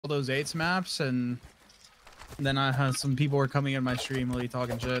those 8s maps, and then I had some people were coming in my stream really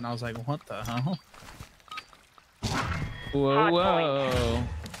talking shit, and I was like, what the hell? Whoa.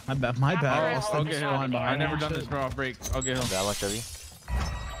 My bad. I'll get Hill. I've never done this, bro. I'll break. I'll get Hill. Yeah, I watch Heavy.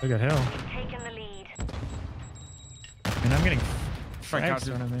 Look at Hill. Taking the lead. And I'm getting Right, frags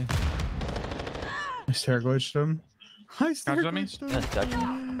thrown at me. I stair glitched him. I stair Gotcha, I mean? glitched him. Yes, gotcha.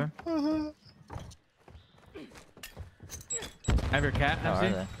 Have your cat, Oh,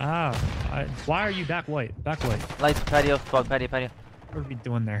 MC? are they? Why are you back white? Back white. Lights, patio, fog, patio. What are we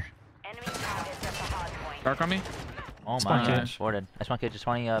doing there? Enemy targets at the hard point. Dark on me? Oh Spawn my kid. gosh, warded. I spawn kid, just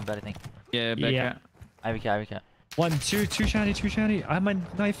 20 bed, I think. Yeah, bad Yeah. cat. Ivy cat. 1, 2 shanty. I have my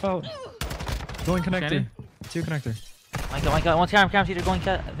knife out. Going connector. Shanty? 2 connector. One cut. One cam either going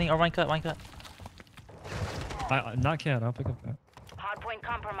cut, I think, or one cut. Not cat. I'll pick up that. Hardpoint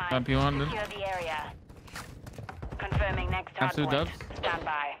compromised. Dump you on, dude. Secure the area. Confirming next Absolute hardpoint. dubs? Stand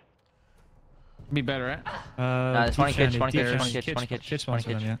by. Be better, right? it's 20 kids, 20 deep kids, shanty. 20 kids. Kid spawns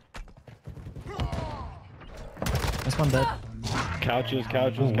for them, yeah. That's one dead. Couches.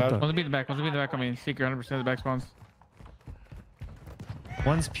 what the- One's be in the back on me. Secret 100% of the back spawns.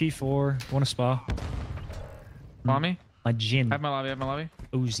 One's P4. One a spa. Follow me? My Jin. Have my lobby.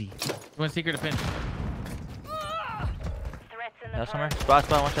 Uzi. You want secret to pinch? Threats in the No, somewhere. perimeter.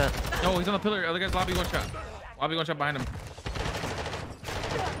 Spot, one shot. No, he's on the pillar. Other guy's lobby, one shot. Lobby, one shot behind him.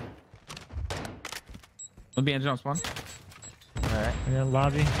 Will be engine on spawn. Alright. Yeah,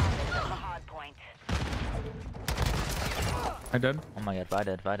 lobby. On the hardpoint. I dead. Oh my god,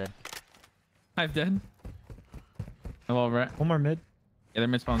 if I did. I'm dead. Hello, right? One more mid. Yeah, they're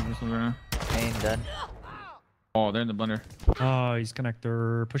mid spawns right now. Main dead. Oh, they're in the blender. Oh, he's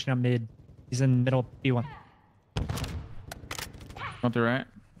connector. Pushing out mid. He's in middle B1. Not the right.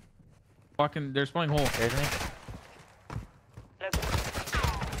 Fucking, they're spawning hole. There's me. Look.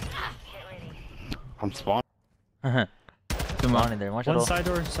 Get ready. I'm spawned. Spawn in there. One shot. One side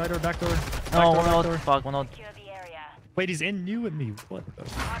door, back door. No, Back door, one back old. door. Fuck, one old. Secure the area. Wait, he's in you with me. What the?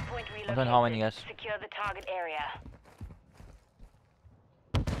 Hardpoint relocated. I'm going hallway, you guys. Secure the target area.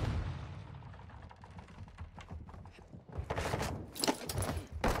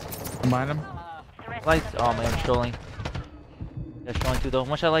 Behind him. Threats Lights. in the Oh man, perimeter. strolling. They're strolling two though.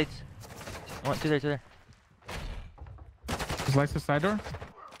 One shot lights. One, two there. Just lights the side door.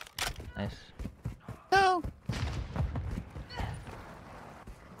 Nice. No.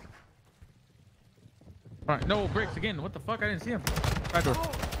 Alright, no, bricks again. What the fuck? I didn't see him. Side door.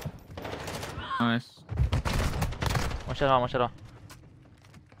 Nice. One shot off.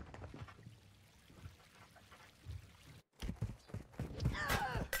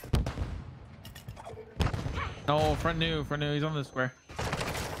 No, front new. He's on the square.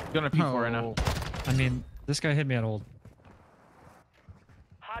 He's on a P4 right now. I mean, this guy hit me at old.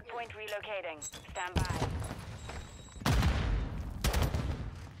 Hardpoint relocating. Stand by.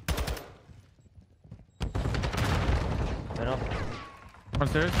 Middle. Front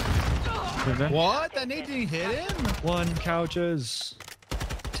stairs. Who's that? What? That nade didn't hit him? One couches.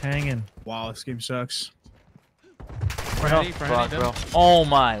 Tangin'. Wow, this game sucks. Friendly, Fuck, friendly, bro. Oh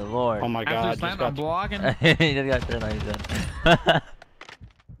my lord. Oh my Absolute god. slam, Just I'm got blocking. He just got turned on. He's done.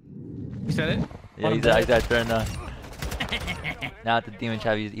 You said it? Yeah, he's got turned on. Now at the demon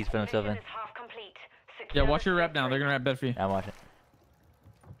trap, he's put himself in. Mission is half complete. Yeah, Secure watch the your rep now. They're gonna rep bed for you. Yeah, I'm watching.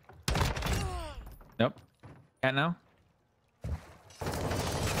 Yep. Cat now.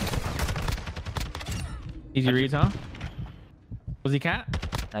 Easy reads, huh? Was he cat?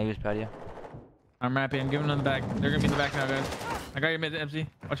 Now he was patio. I'm rapping. Give him in the back. They're gonna be in the back now, guys. I got your mid, MC.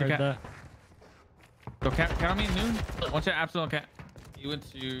 Watch your Heard cat. that. Go cat on me, noon. Watch that absolute cat. You went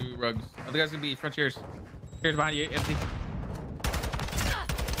to rugs. Other guy's gonna be front chairs. Chairs behind you, MC.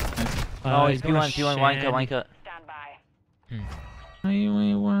 Oh, he's going to P1, wine shanty. cut. Stand by.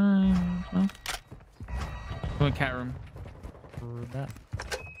 Go in cat room. Heard that.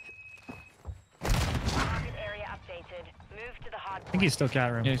 Target area updated. Move to the hardpoint. I think he's still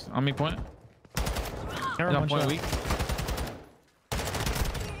cat room. Yes, on me point. Cat room, He's on one point shot. weak.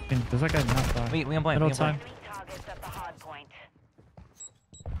 Does that guy not die? We on point. Middle We on time. point. Enemy targets at the hardpoint.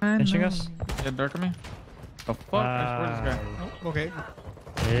 Pinching us? Yeah, dark on me. The fuck? Where's this guy? Oh, okay.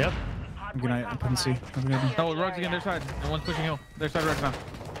 Yep. Good night. I couldn't see. Have a good night. No, rugs again, their side. No one's pushing hill. Their side rugs now.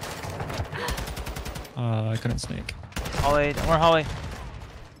 I couldn't sneak. Hallway. More hallway.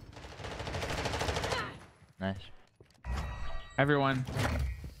 Nice. Everyone.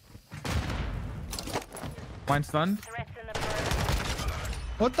 Mine stunned. Threats in the perimeter.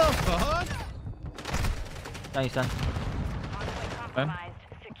 What the fuck? Now he's done. Hardpoint compromised.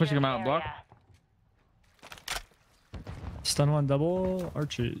 Secure Pushing him the out, block. area. Stun one double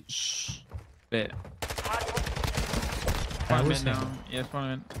arches. Bit. Hardpoint. Spawn was mid him. now. Yeah, spawn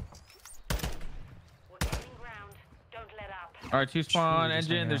mid. We're gaining ground. Don't let up. All right, 2 spawn True, just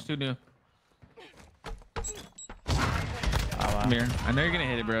engine. hang There's out. 2 new. Oh, wow. Come here. I know you're gonna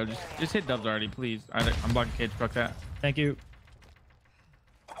hit it, bro. Just hit dubs already, please. I'm blocking cage. Fuck that. Thank you.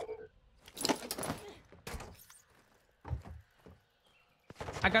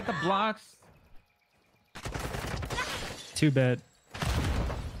 I got the blocks. 2 bed.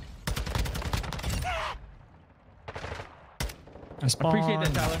 I Appreciate that,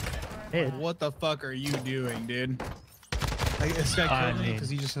 spawned. Tyler. Mid. What the fuck are you doing, dude? Like, this guy I killed me mean- because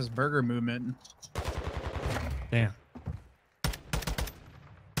he just has burger movement. Damn.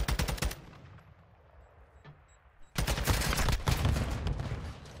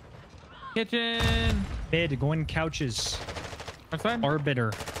 Kitchen. Mid, going couches. What's that?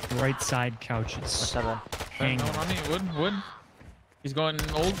 Arbiter, right side couches. What's up, man? Hang. No one on me. Wood. He's going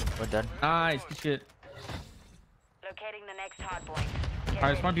old. We're done. Nice. Good shit. Locating the next hardpoint. Get All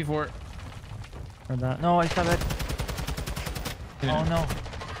right, ready. spawn P4. Or that. No, I stop it. Oh no.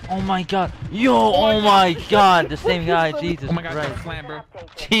 Oh my god. Yo, oh my god. The same guy. Jesus Oh my god, Christ. slam, bro.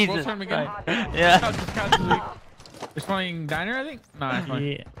 Jesus Roll time again. Christ. Yeah. Couches weak. They're spawning diner, I think. No, it's fine.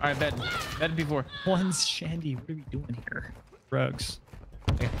 Yeah. All right, bed P4. One's Shandy. What are we doing here? Rugs.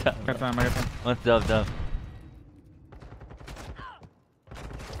 Got time. I got time. What's up, though?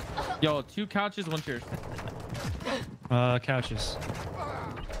 Yo, 2 couches, 1 chairs. Couches.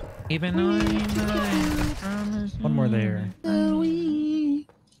 Even though I promise One more there.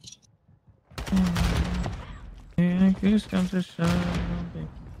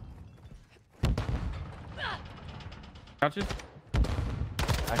 Couches?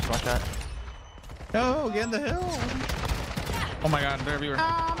 Nice one shot. No, get in the hill. Oh my god, they're everywhere.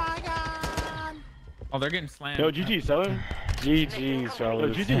 Oh my god. Oh, they're getting slammed. Yo, GG, Cellium. GG's,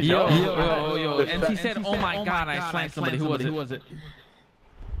 fellas. Yo, yo, yo. The MC said, oh my god, I slammed somebody. Who was it?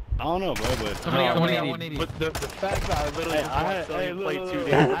 I don't know, bro, but Somebody got 180. But the fact that I literally played 2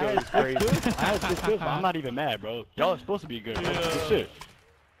 days ago is crazy. I had 6 kills, but I'm not even mad, bro. Y'all are supposed to be good. Bro. Good shit.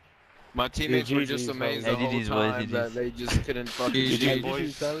 My teammates were GG's, just amazed Hey, the whole GG's, boys, time GG's. that they just couldn't fucking GG's, shoot.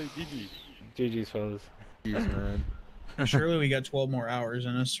 boys. GG's, GG's, fellas. Man. Surely we got 12 more hours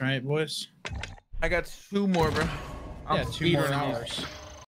in us, right, boys? I got 2 more, bro. Yeah, 2 more hours.